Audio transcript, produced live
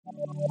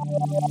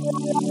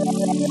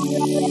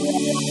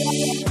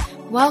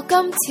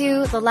Welcome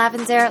to The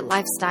Lavender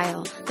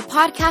Lifestyle, the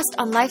podcast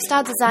on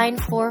lifestyle design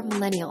for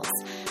millennials.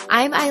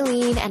 I'm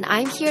Eileen, and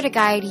I'm here to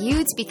guide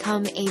you to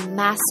become a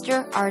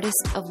master artist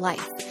of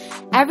life.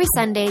 Every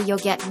Sunday, you'll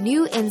get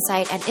new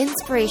insight and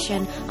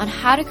inspiration on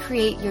how to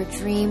create your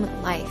dream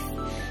life.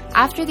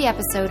 After the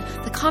episode,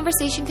 the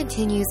conversation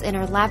continues in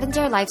our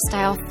Lavender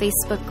Lifestyle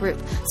Facebook group,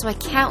 so I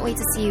can't wait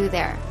to see you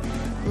there.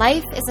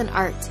 Life is an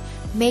art.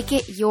 Make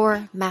it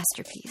your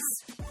masterpiece.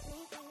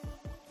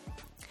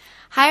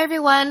 Hi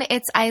everyone,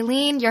 it's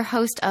Eileen, your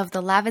host of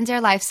The Lavender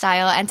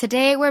Lifestyle, and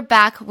today we're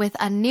back with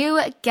a new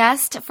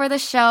guest for the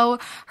show.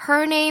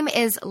 Her name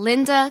is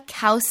Linda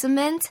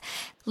Coussement.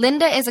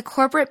 Linda is a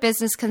corporate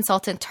business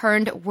consultant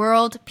turned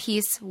world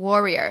peace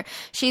warrior.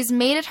 She's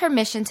made it her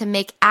mission to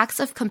make acts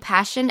of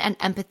compassion and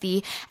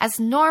empathy as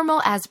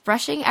normal as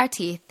brushing our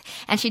teeth,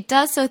 and she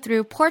does so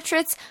through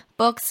portraits,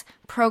 books,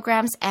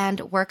 programs,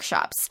 and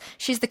workshops.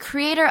 She's the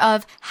creator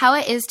of How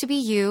It Is to Be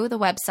You, the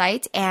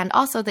website, and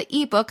also the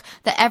ebook,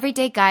 The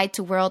Everyday Guide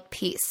to World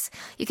Peace.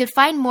 You can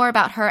find more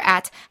about her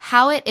at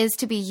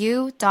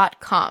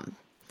howitistobeyou.com.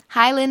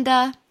 Hi,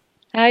 Linda.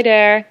 Hi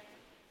there.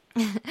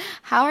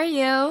 How are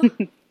you?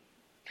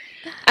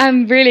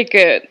 I'm really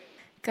good.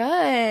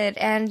 Good.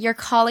 And you're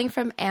calling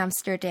from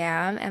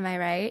Amsterdam, am I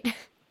right?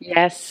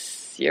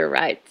 Yes, you're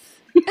right.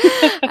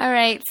 All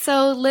right.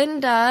 So,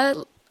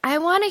 Linda, I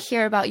want to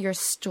hear about your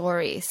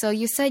story. So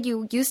you said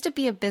you used to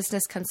be a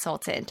business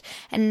consultant,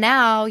 and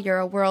now you're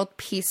a world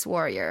peace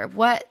warrior.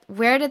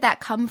 Where did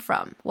that come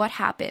from? What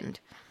happened?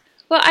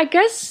 Well, I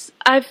guess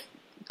I've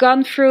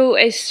gone through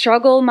a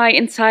struggle my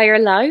entire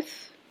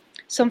life.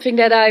 Something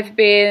that I've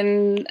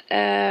been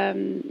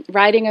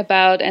writing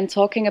about and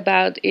talking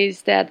about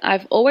is that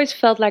I've always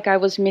felt like I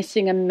was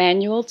missing a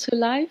manual to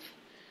life.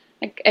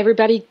 Like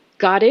everybody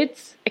got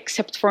it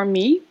except for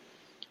me,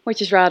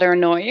 which is rather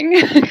annoying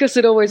because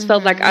it always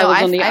felt like I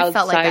was on the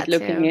outside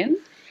looking in,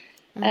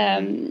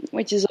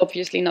 which is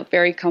obviously not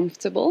very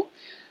comfortable.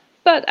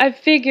 But I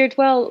figured,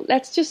 well,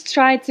 let's just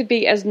try to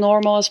be as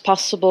normal as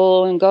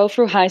possible and go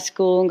through high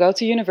school and go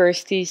to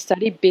university,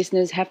 study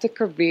business, have the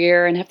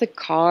career and have the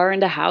car and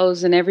the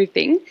house and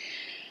everything.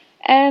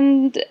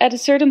 And at a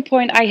certain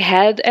point, I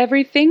had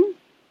everything.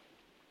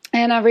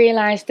 And I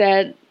realized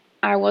that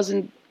I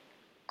wasn't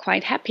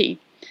quite happy.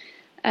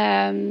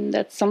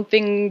 That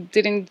something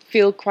didn't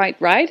feel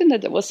quite right and that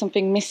there was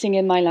something missing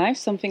in my life,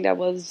 something that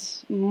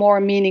was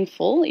more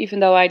meaningful, even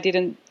though I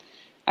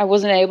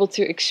wasn't able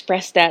to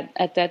express that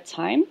at that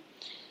time.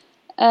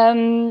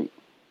 And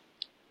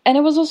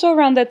it was also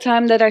around that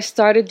time that I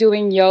started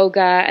doing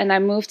yoga and I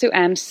moved to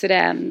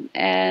Amsterdam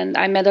and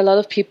I met a lot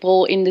of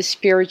people in the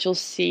spiritual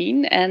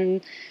scene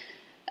and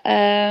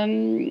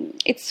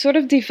it sort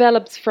of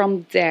developed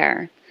from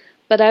there.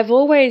 But I've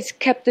always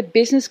kept the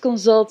business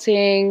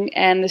consulting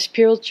and the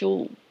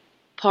spiritual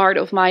part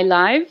of my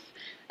life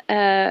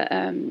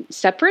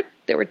separate.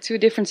 There were two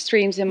different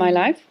streams in my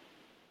life.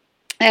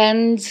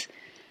 And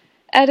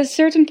at a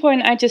certain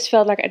point, I just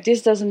felt like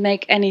this doesn't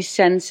make any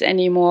sense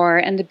anymore.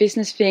 And the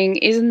business thing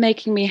isn't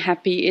making me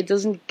happy. It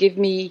doesn't give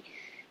me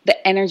the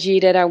energy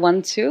that I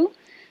want to.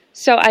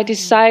 So I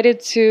decided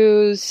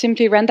to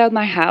simply rent out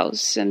my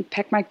house and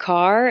pack my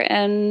car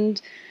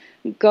and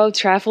go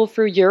travel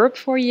through Europe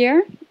for a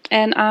year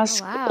and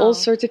ask all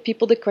sorts of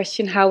people the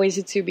question, how is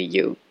it to be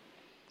you?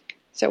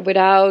 So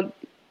without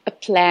a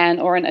plan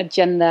or an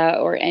agenda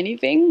or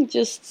anything,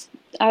 just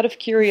out of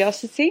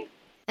curiosity.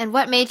 And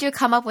what made you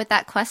come up with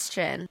that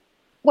question?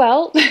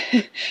 Well,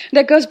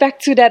 that goes back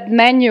to that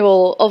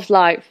manual of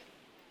life.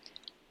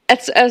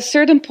 At a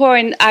certain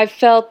point, I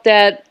felt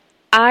that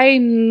I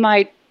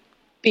might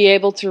be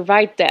able to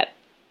write that.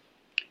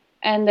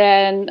 And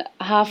then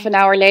half an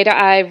hour later,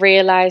 I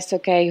realized,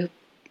 okay,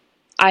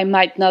 I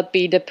might not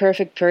be the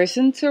perfect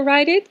person to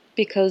write it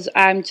because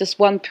I'm just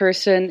one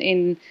person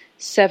in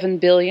 7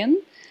 billion.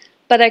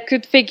 But I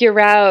could figure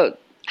out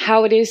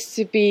how it is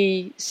to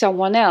be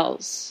someone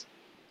else.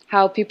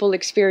 How people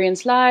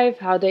experience life,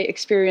 how they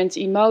experience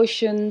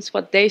emotions,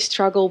 what they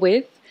struggle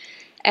with.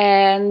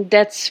 And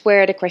that's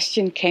where the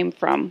question came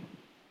from.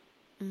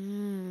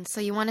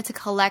 So you wanted to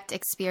collect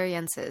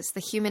experiences, the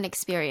human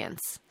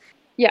experience.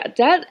 Yeah,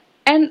 that.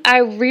 And I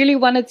really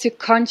wanted to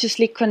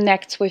consciously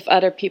connect with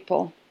other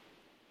people.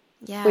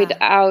 Yeah.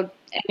 Without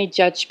any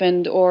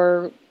judgment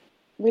or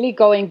really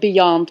going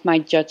beyond my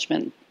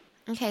judgment.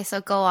 Okay,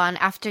 so go on.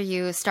 After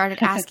you started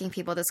asking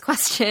people this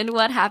question,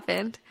 what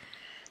happened?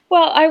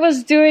 Well, I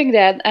was doing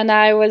that and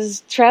I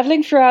was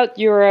traveling throughout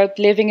Europe,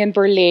 living in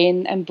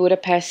Berlin and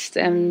Budapest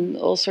and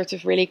all sorts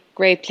of really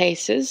great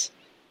places.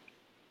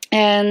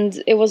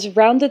 And it was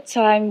around the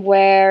time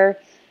where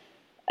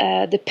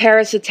the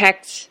Paris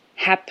attacks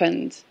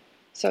happened.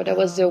 So that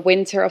was the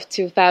winter of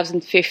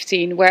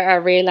 2015 where I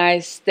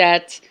realized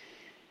that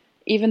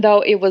even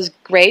though it was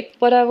great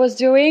what I was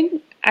doing,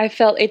 I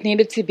felt it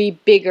needed to be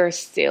bigger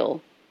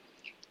still.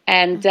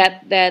 And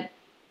that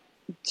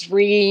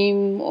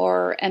dream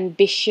or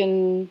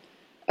ambition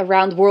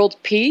around world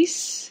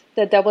peace,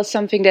 that was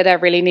something that I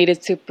really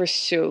needed to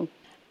pursue.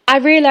 I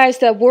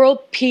realized that world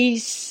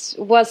peace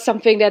was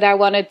something that I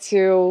wanted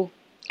to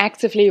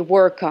actively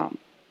work on.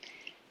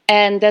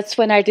 And that's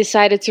when I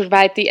decided to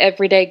write the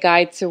Everyday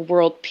Guide to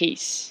World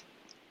Peace,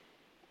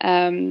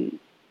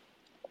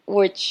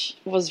 which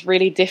was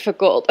really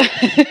difficult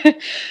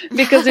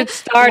because it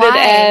started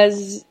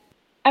as,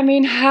 I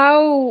mean,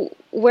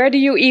 where do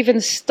you even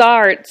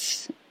start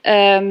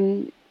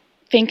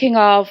thinking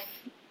of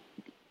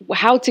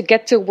how to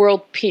get to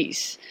world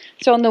peace?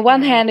 So on the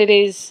one hand,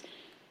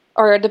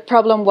 the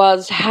problem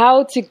was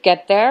how to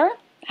get there,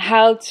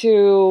 how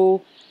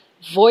to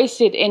voice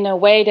it in a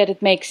way that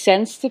it makes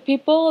sense to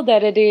people,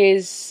 that it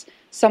is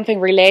something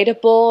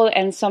relatable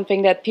and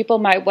something that people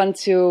might want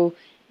to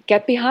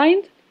get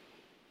behind.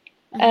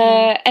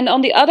 And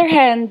on the other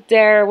hand,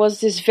 there was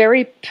this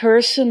very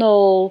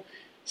personal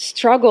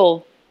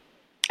struggle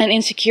and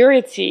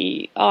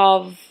insecurity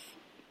of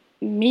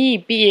me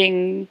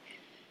being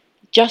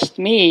just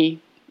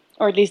me,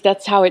 or at least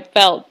that's how it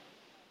felt.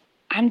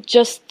 I'm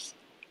just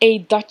a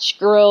Dutch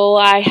girl.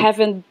 I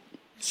haven't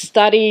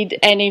studied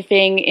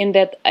anything in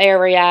that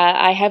area.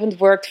 I haven't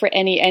worked for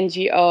any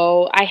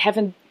NGO. I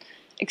haven't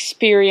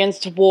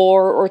experienced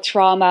war or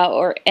trauma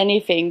or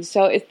anything.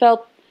 So it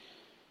felt,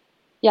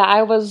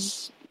 I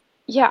was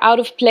out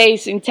of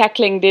place in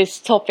tackling this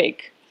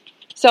topic.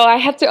 So I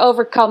had to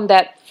overcome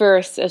that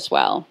first as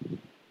well.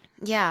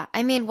 Yeah,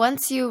 I mean,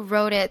 once you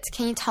wrote it,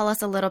 can you tell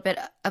us a little bit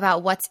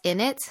about what's in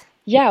it?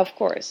 Yeah, of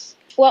course.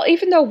 Well,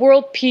 even though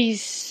world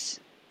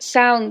peace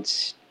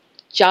sounds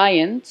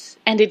giant,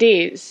 and it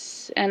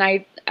is, and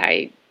I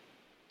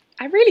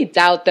really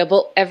doubt that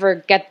we'll ever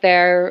get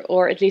there,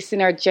 or at least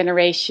in our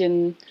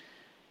generation.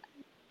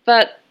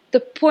 But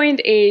the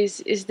point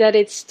is that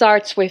it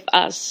starts with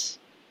us.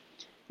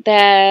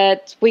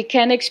 That we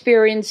can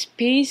experience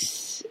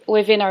peace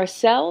within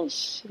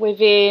ourselves,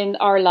 within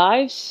our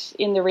lives,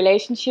 in the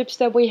relationships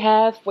that we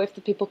have with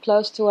the people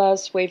close to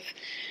us, with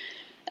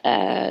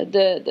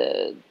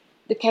the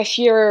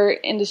cashier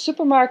in the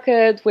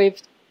supermarket,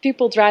 with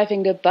people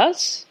driving the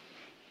bus.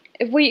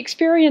 If we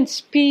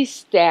experience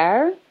peace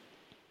there,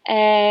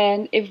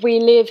 and if we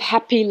live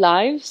happy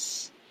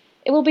lives,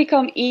 it will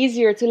become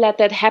easier to let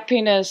that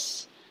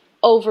happiness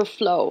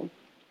overflow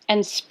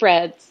and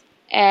spread,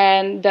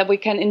 and that we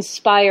can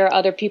inspire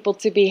other people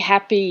to be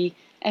happy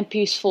and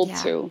peaceful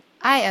too.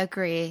 I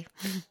agree.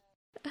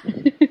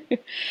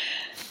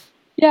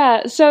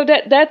 Yeah, so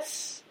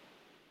that's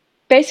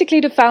basically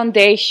the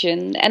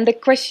foundation. And the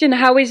question,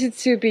 how is it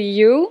to be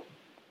you,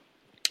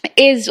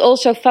 is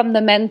also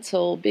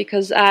fundamental,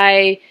 because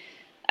I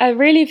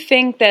really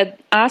think that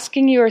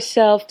asking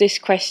yourself this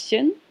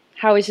question,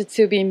 how is it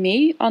to be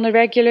me, on a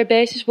regular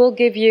basis will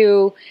give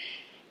you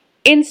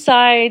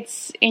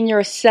insights in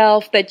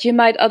yourself that you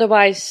might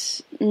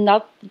otherwise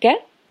not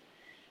get.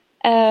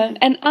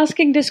 And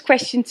asking this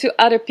question to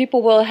other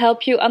people will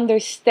help you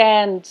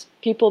understand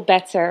people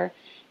better.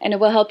 And it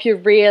will help you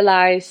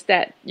realize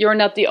that you're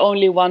not the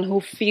only one who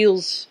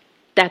feels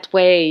that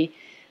way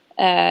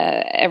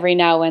every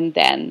now and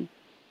then.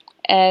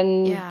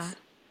 And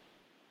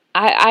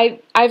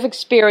I've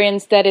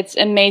experienced that it's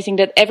amazing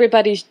that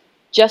everybody's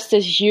just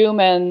as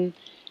human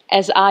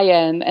as I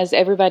am, as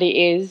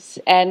everybody is.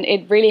 And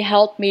it really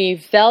helped me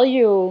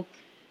value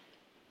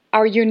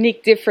our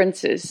unique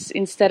differences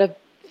instead of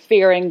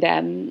fearing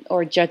them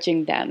or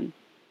judging them.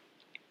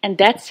 And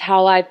that's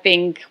how I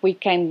think we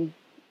can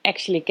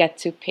actually get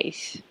to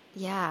peace.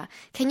 Yeah.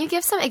 Can you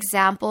give some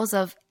examples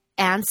of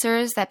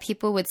answers that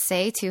people would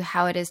say to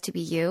how it is to be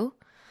you?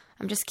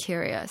 I'm just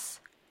curious.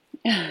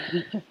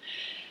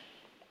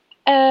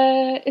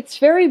 It's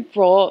very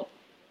broad.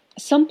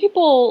 Some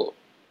people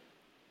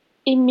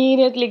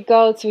immediately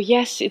go to,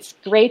 yes, it's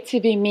great to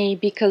be me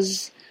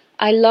because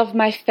I love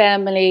my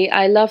family.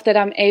 I love that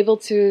I'm able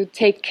to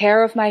take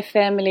care of my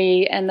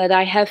family and that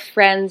I have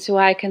friends who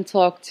I can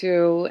talk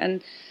to.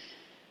 And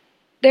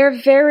they're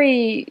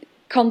very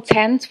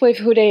content with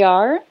who they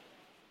are.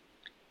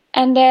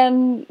 And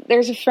then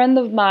there's a friend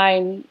of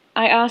mine.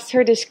 I asked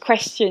her this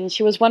question.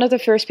 She was one of the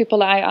first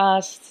people I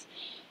asked.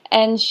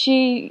 And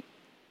she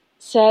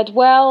said,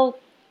 well,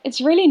 it's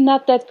really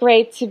not that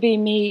great to be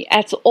me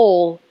at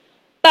all.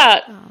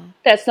 But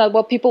that's not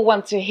what people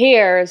want to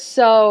hear.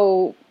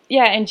 So,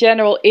 yeah, in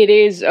general, it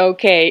is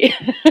okay.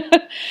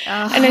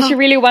 And then she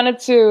really wanted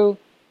to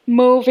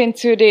move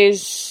into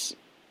this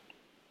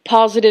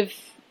positive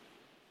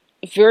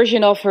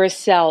version of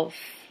herself,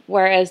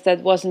 whereas that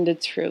wasn't the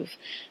truth.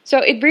 So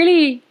it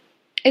really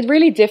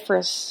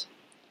differs.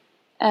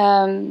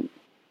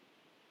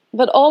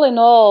 But all in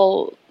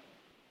all,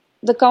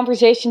 the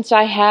conversations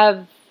I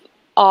have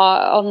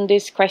on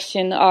this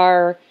question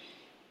are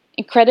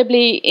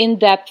incredibly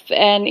in-depth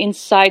and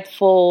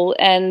insightful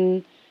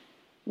and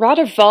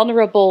rather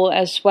vulnerable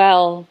as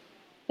well.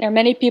 There are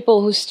many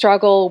people who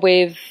struggle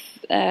with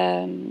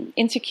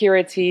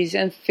insecurities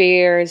and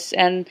fears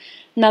and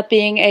not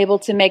being able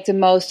to make the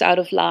most out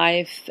of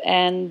life.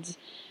 And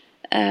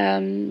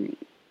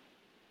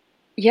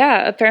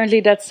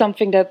apparently that's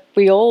something that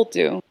we all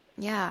do.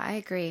 Yeah, I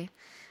agree.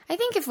 I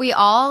think if we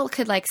all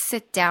could like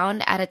sit down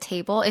at a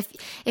table, if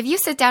you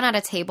sit down at a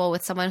table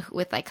with someone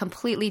with like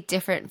completely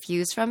different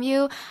views from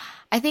you,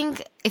 I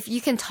think if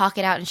you can talk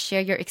it out and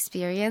share your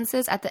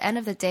experiences, at the end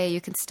of the day,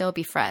 you can still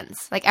be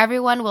friends. Like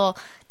everyone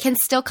can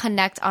still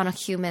connect on a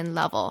human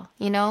level,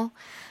 you know?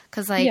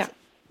 Because like,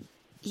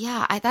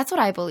 that's what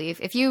I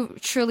believe. If you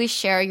truly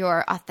share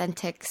your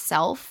authentic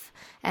self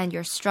and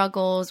your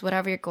struggles,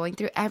 whatever you're going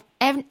through,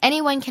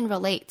 anyone can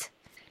relate.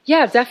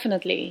 Yeah,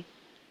 definitely.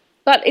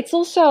 But it's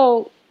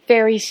also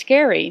very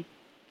scary.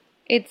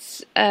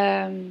 It's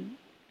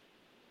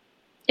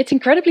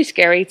incredibly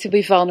scary to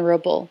be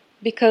vulnerable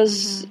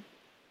because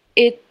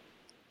it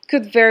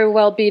could very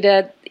well be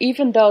that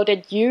even though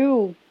that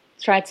you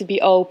try to be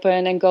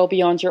open and go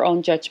beyond your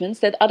own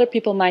judgments, that other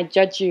people might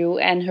judge you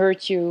and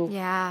hurt you.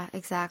 Yeah,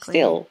 exactly.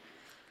 Still.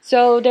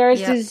 So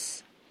there's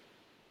this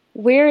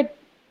weird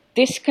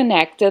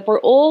disconnect that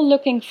we're all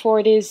looking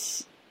for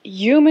this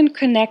human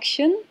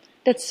connection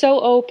that's so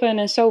open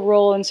and so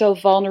raw and so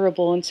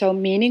vulnerable and so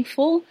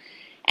meaningful,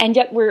 and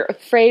yet we're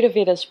afraid of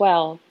it as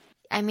well.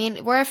 I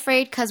mean, we're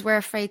afraid because we're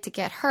afraid to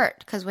get hurt,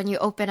 because when you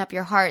open up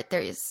your heart, there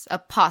is a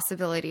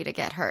possibility to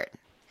get hurt.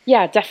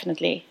 Yeah,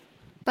 definitely.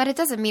 But it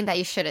doesn't mean that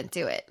you shouldn't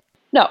do it.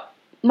 No,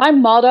 my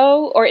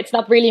motto, or it's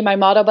not really my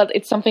motto, but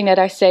it's something that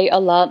I say a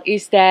lot,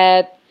 is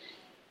that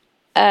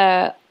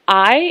I,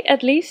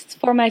 at least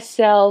for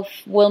myself,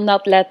 will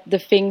not let the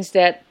things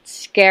that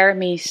scare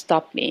me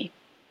stop me.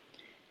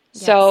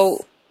 Yes.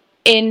 So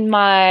in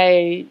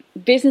my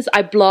business,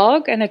 I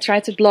blog, and I try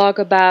to blog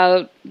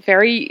about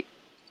very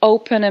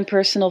open and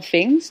personal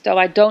things, though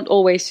I don't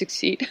always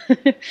succeed.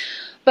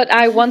 But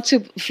I want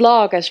to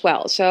vlog as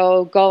well,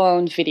 so go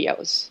on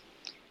videos.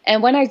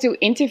 And when I do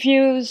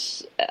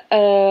interviews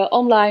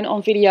online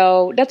on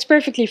video, that's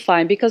perfectly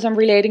fine because I'm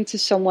relating to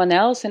someone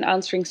else and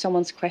answering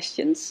someone's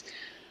questions.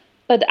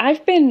 But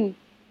I've been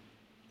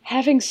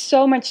having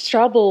so much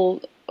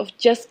trouble of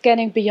just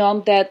getting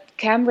beyond that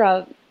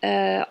camera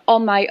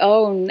on my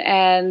own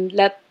and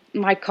let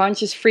my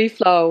conscious free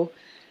flow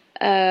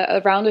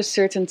around a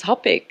certain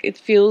topic. It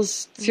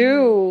feels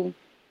too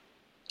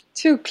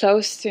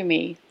close to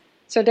me.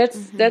 So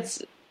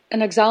that's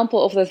an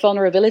example of the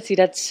vulnerability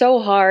that's so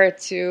hard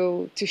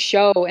to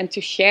show and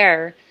to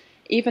share,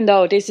 even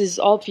though this is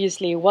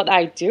obviously what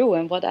I do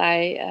and what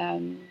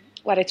I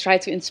try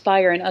to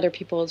inspire in other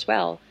people as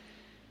well.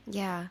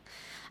 Yeah.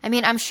 I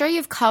mean, I'm sure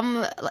you've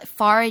come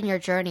far in your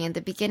journey. In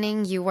the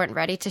beginning, you weren't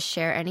ready to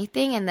share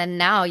anything, and then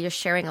now you're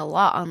sharing a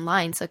lot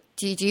online. So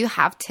do you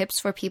have tips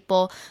for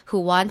people who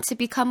want to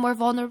become more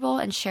vulnerable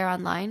and share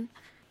online?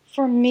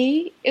 For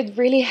me, it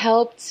really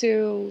helped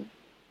to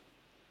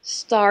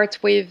start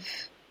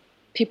with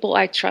people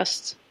I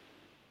trust.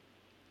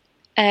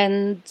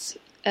 And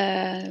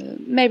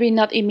maybe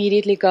not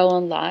immediately go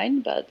online,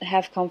 but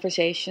have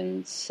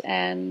conversations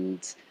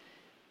and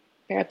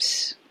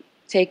perhaps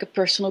take a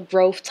personal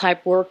growth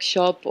type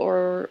workshop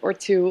or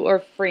two or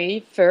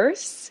three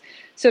first,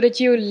 so that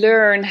you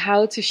learn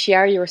how to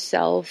share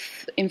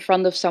yourself in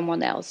front of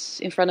someone else,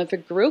 in front of a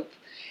group,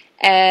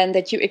 and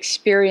that you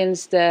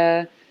experience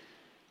the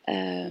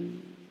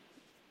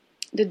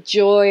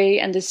joy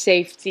and the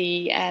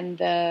safety and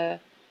the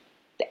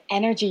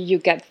energy you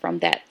get from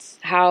that.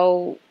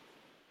 How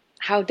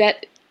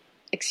that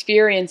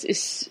experience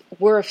is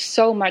worth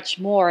so much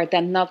more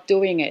than not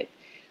doing it.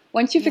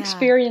 Once you've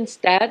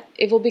experienced that,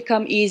 it will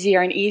become easier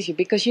and easier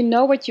because you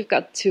know what you've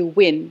got to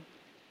win.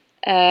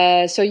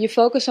 So you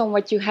focus on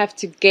what you have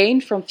to gain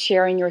from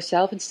sharing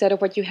yourself instead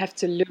of what you have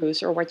to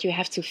lose or what you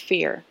have to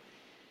fear.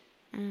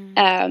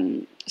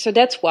 So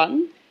that's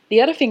one.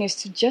 The other thing is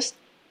to just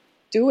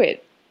do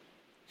it.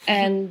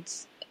 And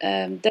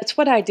that's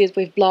what I did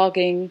with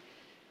blogging.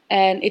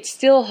 And it's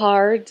still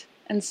hard.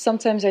 And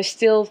sometimes I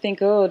still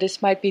think, oh,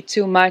 this might be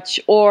too much.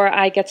 Or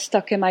I get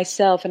stuck in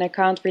myself and I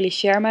can't really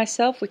share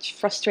myself, which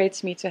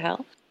frustrates me to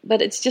hell.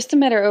 But it's just a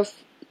matter of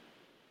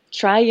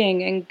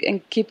trying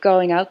and keep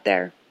going out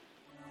there.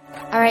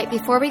 All right,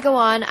 before we go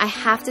on, I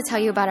have to tell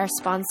you about our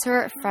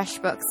sponsor,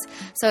 FreshBooks.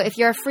 So if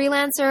you're a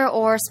freelancer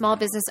or small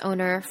business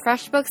owner,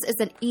 FreshBooks is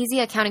an easy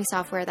accounting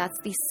software that's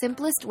the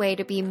simplest way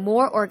to be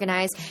more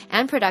organized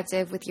and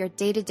productive with your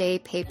day-to-day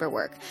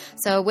paperwork.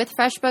 So with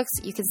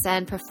FreshBooks, you can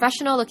send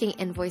professional-looking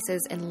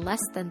invoices in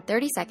less than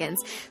 30 seconds,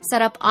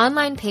 set up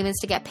online payments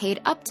to get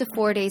paid up to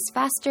 4 days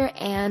faster,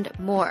 and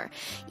more.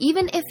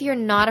 Even if you're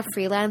not a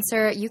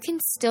freelancer, you can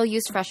still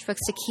use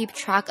FreshBooks to keep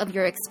track of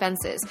your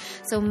expenses.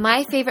 So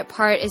my favorite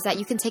part is that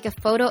you can take a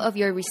photo of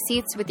your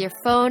receipts with your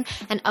phone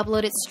and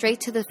upload it straight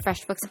to the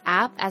FreshBooks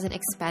app as an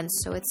expense.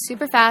 So it's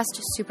super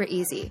fast, super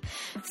easy.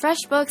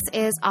 FreshBooks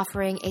is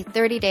offering a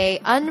 30-day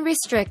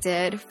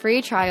unrestricted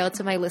free trial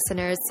to my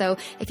listeners. So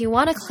if you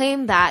want to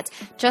claim that,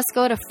 just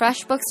go to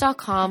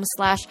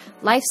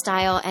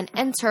freshbooks.com/lifestyle and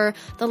enter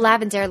the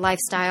Lavender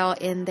Lifestyle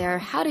in their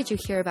How Did You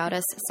Hear About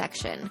Us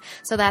section.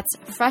 So that's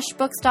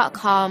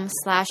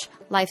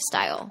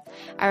freshbooks.com/lifestyle.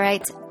 All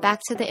right,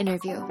 back to the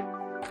interview.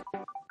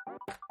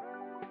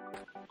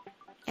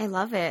 I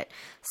love it.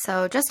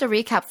 So just to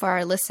recap for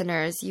our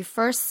listeners, you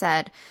first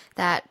said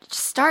that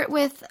start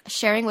with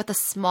sharing with a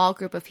small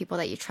group of people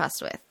that you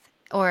trust with,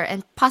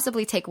 and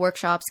possibly take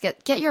workshops,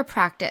 get your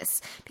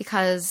practice,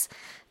 because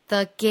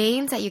the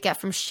gains that you get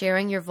from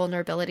sharing your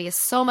vulnerability is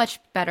so much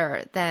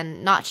better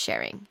than not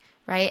sharing,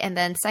 right? And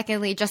then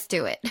secondly, just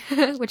do it,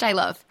 which I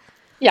love.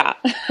 Yeah,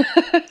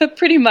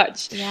 pretty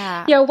much.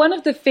 Yeah. Yeah, one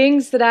of the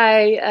things that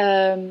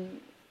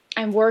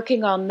I'm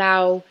working on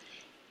now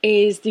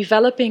is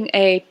developing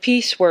a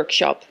peace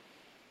workshop.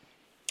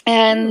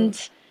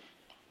 And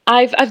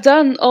I've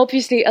done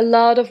obviously a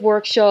lot of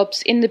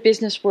workshops in the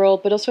business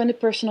world, but also in the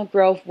personal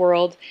growth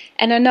world.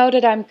 And I know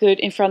that I'm good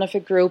in front of a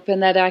group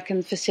and that I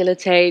can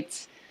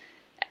facilitate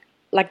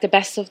like the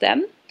best of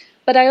them.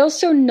 But I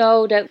also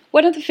know that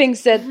one of the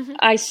things that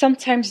I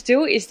sometimes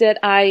do is that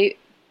I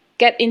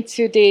get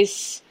into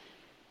this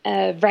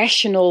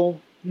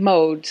rational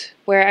mode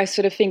where I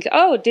sort of think,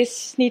 oh,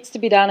 this needs to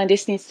be done and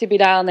this needs to be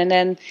done. And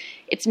then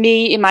it's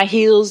me in my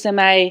heels and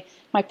my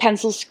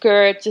pencil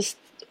skirt, just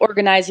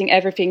organizing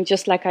everything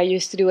just like I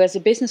used to do as a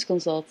business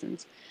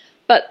consultant.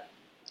 But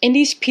in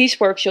these peace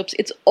workshops,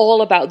 it's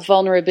all about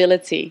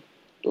vulnerability.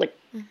 Like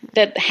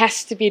that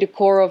has to be the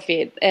core of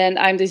it. And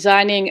I'm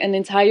designing an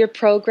entire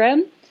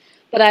program,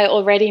 but I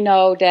already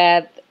know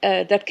that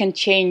that can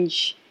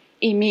change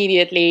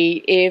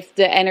immediately if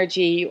the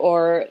energy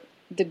or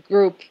the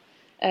group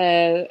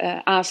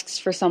asks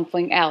for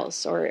something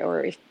else,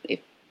 or if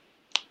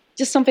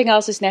just something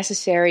else is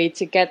necessary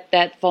to get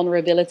that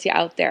vulnerability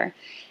out there.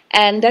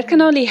 And that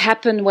can only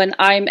happen when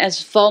I'm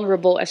as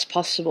vulnerable as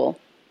possible,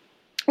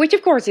 which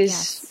of course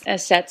is,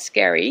 as said,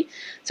 scary.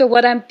 So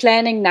what I'm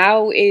planning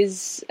now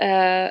is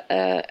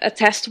a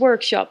test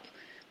workshop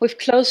with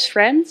close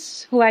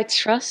friends who I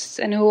trust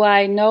and who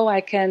I know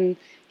I can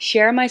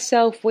share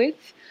myself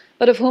with,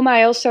 but of whom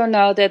I also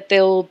know that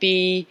they'll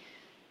be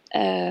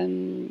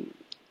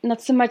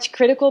not so much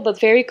critical, but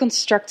very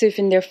constructive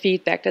in their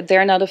feedback, that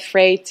they're not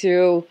afraid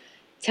to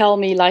tell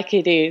me like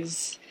it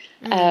is,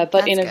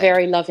 but in a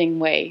very loving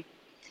way.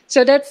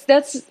 So that's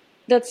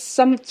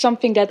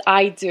something that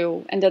I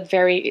do, and that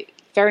very,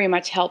 very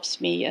much helps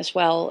me as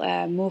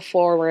well move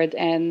forward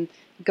and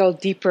go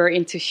deeper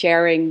into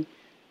sharing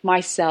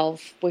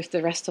myself with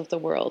the rest of the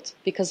world,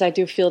 because I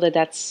do feel that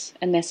that's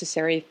a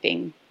necessary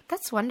thing.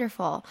 That's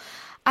wonderful.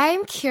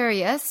 I'm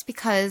curious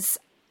because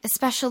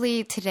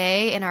especially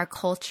today in our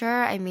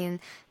culture, I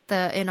mean,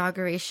 the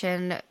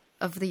inauguration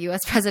of the US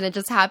president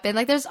just happened.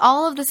 Like there's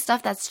all of this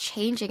stuff that's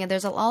changing, and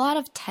there's a lot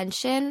of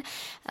tension,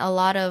 a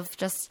lot of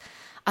just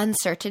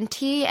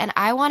uncertainty. And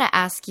I want to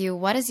ask you,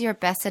 what is your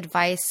best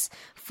advice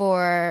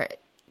for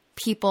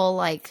people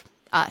like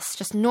us,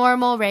 just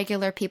normal,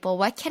 regular people?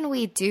 What can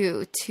we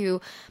do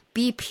to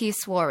be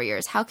peace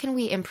warriors? How can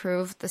we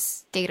improve the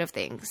state of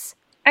things?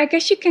 I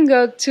guess you can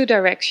go two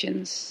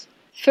directions.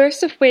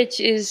 First of which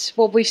is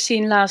what we've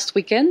seen last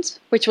weekend,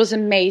 which was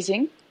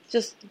amazing.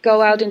 Just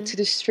go out into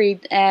the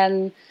street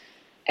and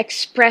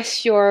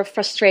express your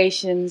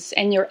frustrations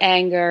and your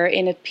anger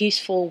in a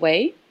peaceful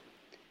way.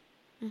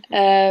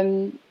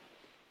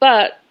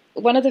 But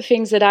one of the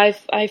things that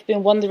I've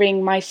been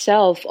wondering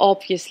myself,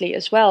 obviously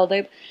as well,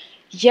 that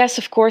yes,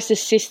 of course, the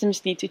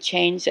systems need to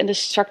change and the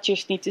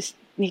structures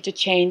need to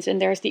change, and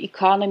there's the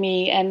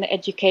economy and the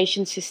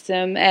education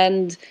system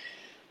and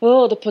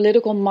the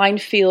political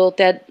minefield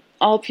that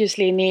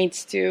obviously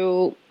needs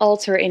to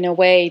alter in a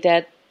way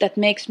that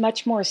makes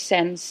much more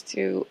sense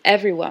to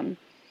everyone.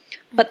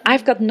 But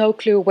I've got no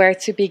clue where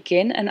to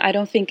begin, and I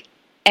don't think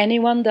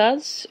anyone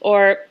does.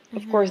 Or,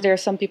 of course, there are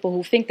some people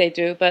who think they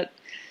do, but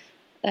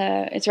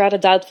it's rather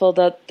doubtful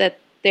that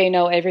they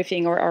know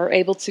everything or are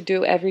able to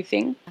do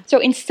everything. So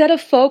instead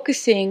of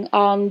focusing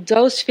on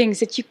those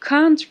things that you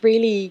can't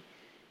really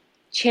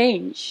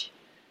change,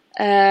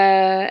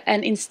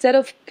 and instead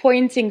of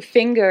pointing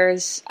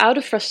fingers out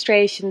of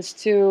frustrations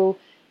to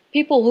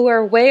people who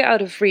are way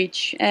out of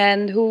reach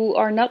and who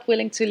are not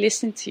willing to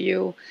listen to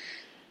you,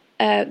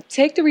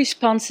 take the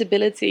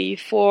responsibility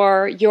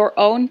for your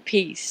own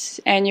peace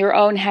and your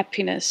own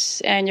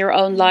happiness and your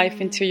own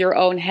life into your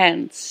own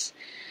hands,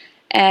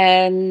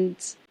 and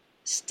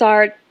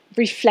start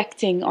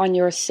reflecting on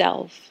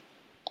yourself,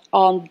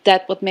 on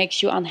that what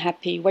makes you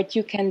unhappy, what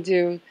you can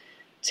do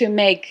to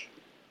make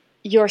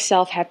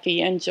yourself happy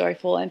and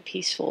joyful and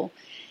peaceful.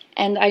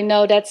 And I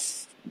know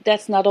that's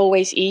not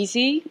always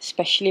easy,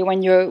 especially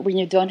when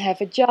you don't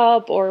have a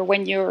job, or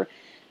when you're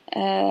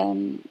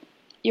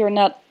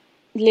not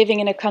living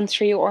in a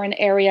country or an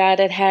area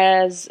that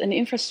has an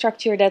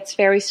infrastructure that's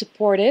very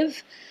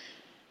supportive.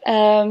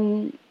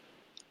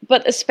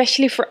 But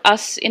especially for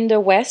us in the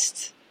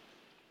West,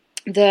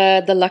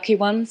 the lucky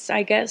ones,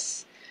 I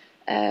guess,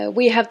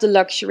 we have the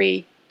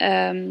luxury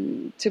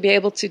to be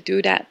able to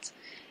do that.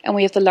 And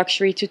we have the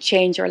luxury to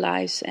change our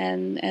lives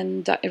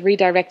and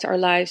redirect our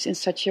lives in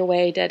such a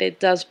way that it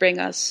does bring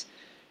us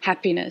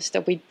happiness,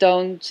 that we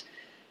don't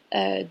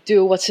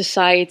do what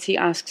society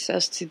asks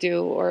us to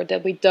do, or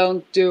that we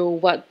don't do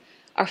what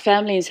our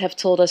families have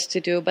told us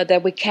to do, but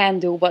that we can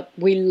do what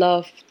we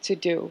love to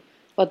do,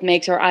 what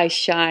makes our eyes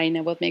shine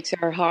and what makes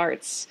our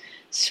hearts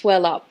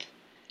swell up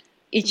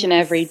each and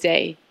every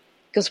day.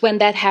 Because when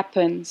that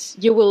happens,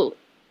 you will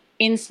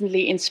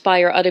instantly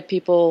inspire other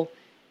people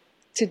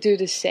to do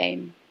the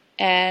same.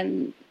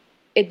 And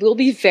it will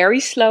be very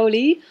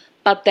slowly,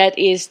 but that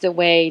is the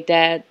way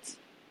that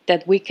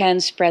we can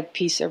spread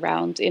peace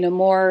around in a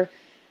more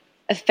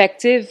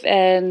effective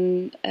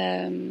and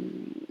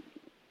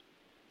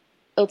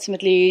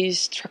ultimately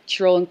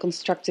structural and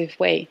constructive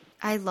way.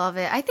 I love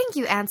it. I think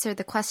you answered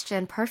the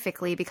question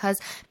perfectly because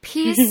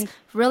peace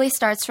really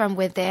starts from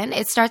within.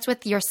 It starts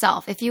with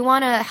yourself. If you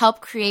want to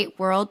help create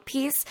world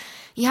peace,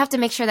 you have to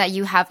make sure that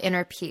you have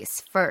inner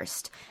peace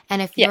first.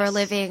 And if you're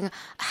living a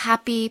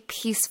happy,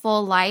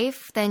 peaceful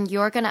life, then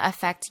you're going to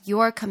affect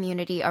your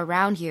community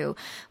around you,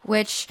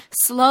 which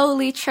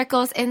slowly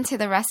trickles into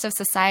the rest of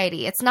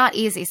society. It's not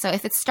easy. So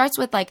if it starts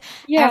with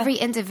every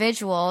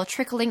individual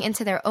trickling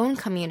into their own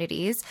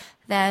communities,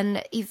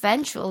 then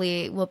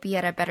eventually we'll be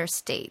at a better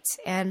state.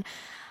 And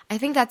I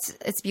think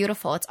it's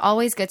beautiful. It's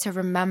always good to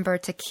remember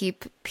to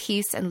keep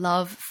peace and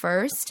love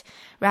first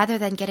rather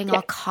than getting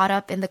all caught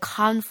up in the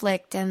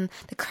conflict and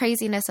the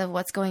craziness of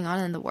what's going on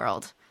in the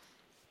world.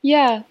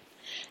 Yeah.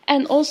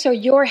 And also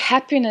your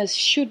happiness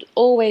should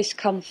always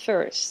come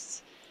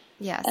first.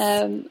 Yes.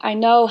 I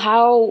know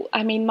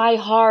my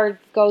heart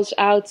goes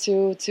out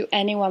to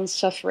anyone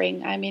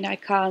suffering.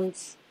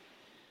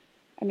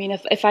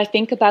 If I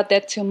think about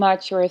that too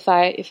much, or if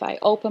I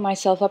open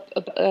myself up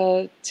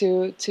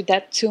to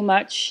that too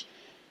much,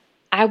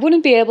 I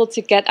wouldn't be able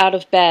to get out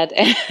of bed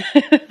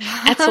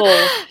at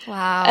all.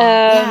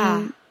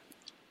 Wow.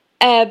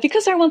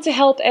 Because I want to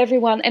help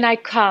everyone, and I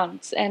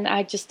can't, and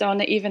I just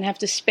don't even have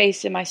the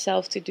space in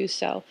myself to do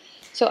so.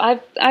 So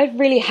I've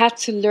really had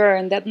to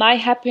learn that my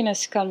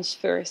happiness comes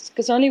first,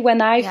 because only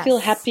when I feel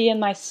happy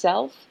in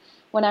myself,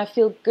 when I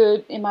feel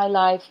good in my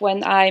life,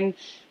 when I'm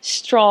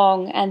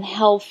strong and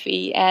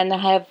healthy and I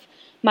have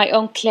my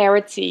own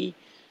clarity,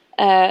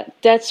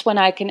 that's when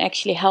I can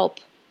actually help.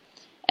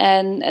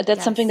 And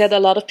that's something that a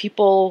lot of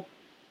people,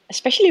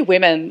 especially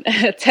women,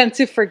 tend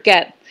to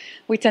forget.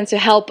 We tend to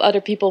help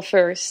other people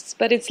first.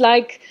 But it's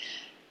like,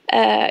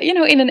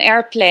 in an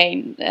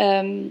airplane,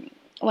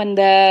 when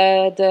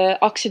the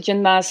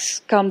oxygen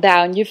masks come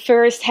down, you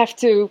first have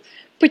to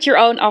put your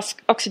own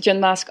oxygen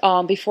mask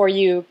on before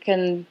you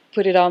can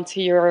put it on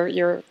to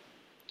your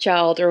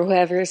child or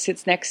whoever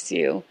sits next to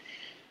you.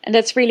 And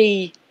that's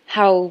really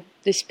how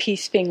this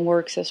peace thing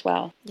works as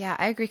well. Yeah,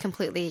 I agree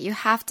completely. You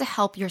have to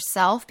help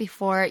yourself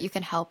before you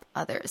can help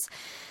others.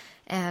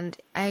 And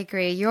I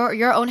agree.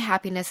 Your own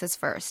happiness is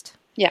first.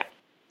 Yeah.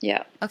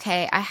 Yeah.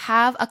 Okay, I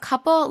have a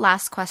couple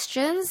last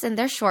questions, and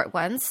they're short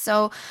ones.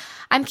 So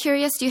I'm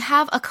curious, do you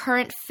have a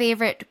current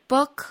favorite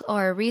book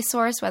or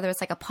resource, whether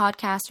it's like a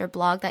podcast or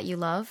blog that you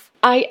love?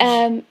 I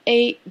am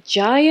a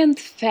giant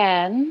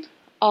fan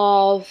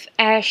of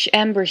Ash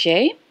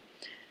Amberger.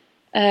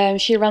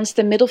 She runs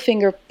the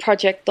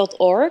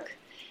middlefingerproject.org,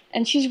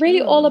 and she's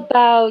really all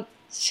about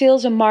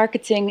sales and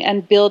marketing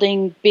and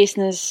building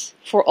business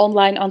for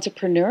online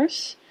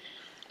entrepreneurs.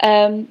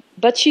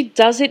 But she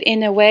does it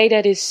in a way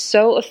that is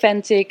so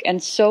authentic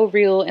and so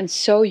real and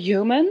so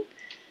human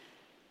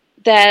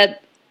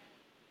that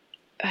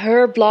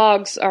her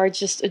blogs are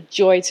just a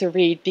joy to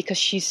read, because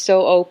she's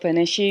so open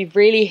and she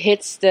really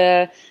hits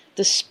the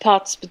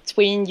spots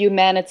between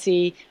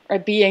humanity, or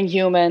being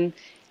human,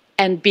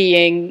 and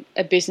being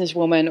a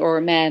businesswoman or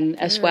a man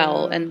as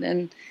well.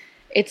 And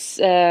it's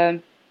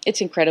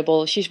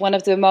incredible. She's one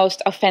of the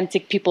most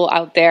authentic people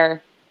out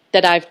there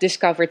that I've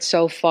discovered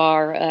so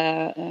far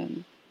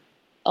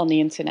on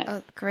the internet.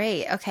 Oh,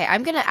 great. Okay,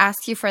 I'm going to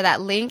ask you for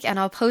that link, and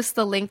I'll post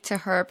the link to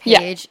her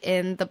page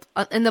in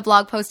the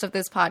blog post of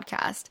this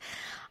podcast.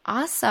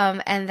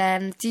 Awesome. And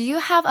then, do you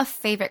have a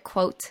favorite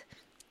quote?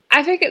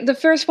 I think the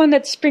first one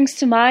that springs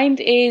to mind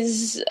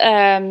is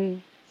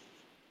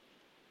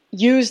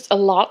used a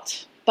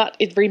lot, but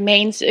it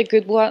remains a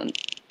good one.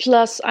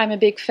 Plus, I'm a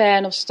big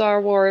fan of Star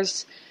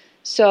Wars,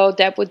 so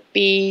that would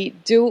be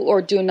 "Do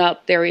or do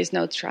not, there is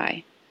no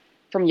try,"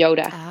 from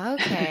Yoda.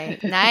 Okay,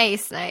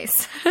 nice.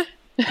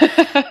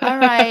 All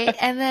right.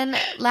 And then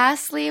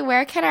lastly,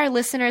 where can our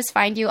listeners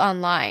find you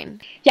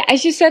online? Yeah,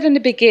 as you said in the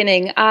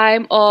beginning,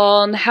 I'm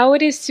on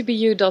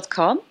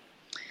howitistobeYou.com.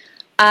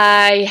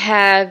 I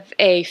have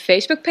a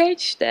Facebook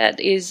page that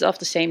is of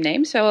the same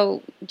name,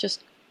 so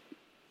just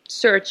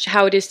search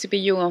How It Is to Be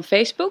You on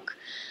Facebook.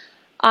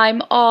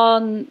 I'm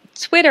on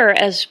Twitter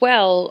as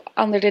well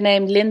under the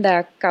name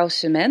Linda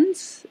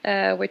Coussement,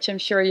 which I'm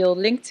sure you'll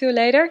link to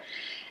later.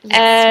 Yes,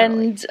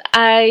 and totally.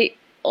 I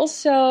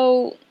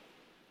also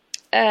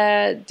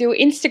do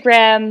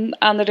Instagram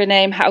under the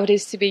name How It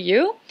Is to Be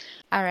You.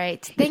 All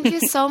right. Thank you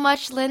so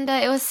much, Linda.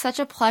 It was such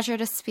a pleasure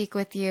to speak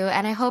with you.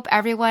 And I hope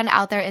everyone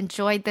out there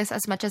enjoyed this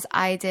as much as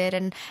I did.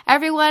 And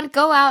everyone,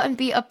 go out and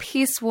be a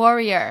peace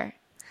warrior.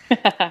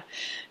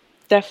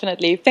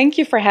 Definitely. Thank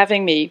you for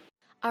having me.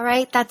 All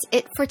right, that's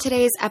it for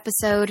today's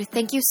episode.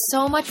 Thank you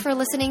so much for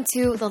listening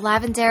to The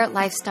Lavender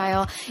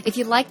Lifestyle. If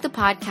you like the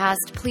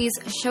podcast, please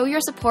show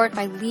your support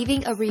by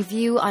leaving a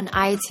review on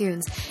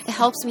iTunes. It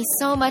helps me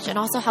so much and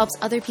also helps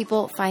other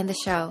people find the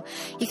show.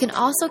 You can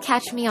also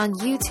catch me on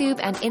YouTube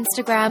and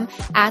Instagram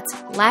at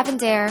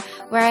Lavender,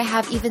 where I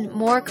have even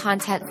more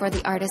content for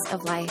the artist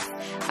of life.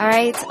 All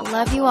right,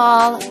 love you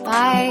all.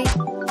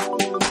 Bye.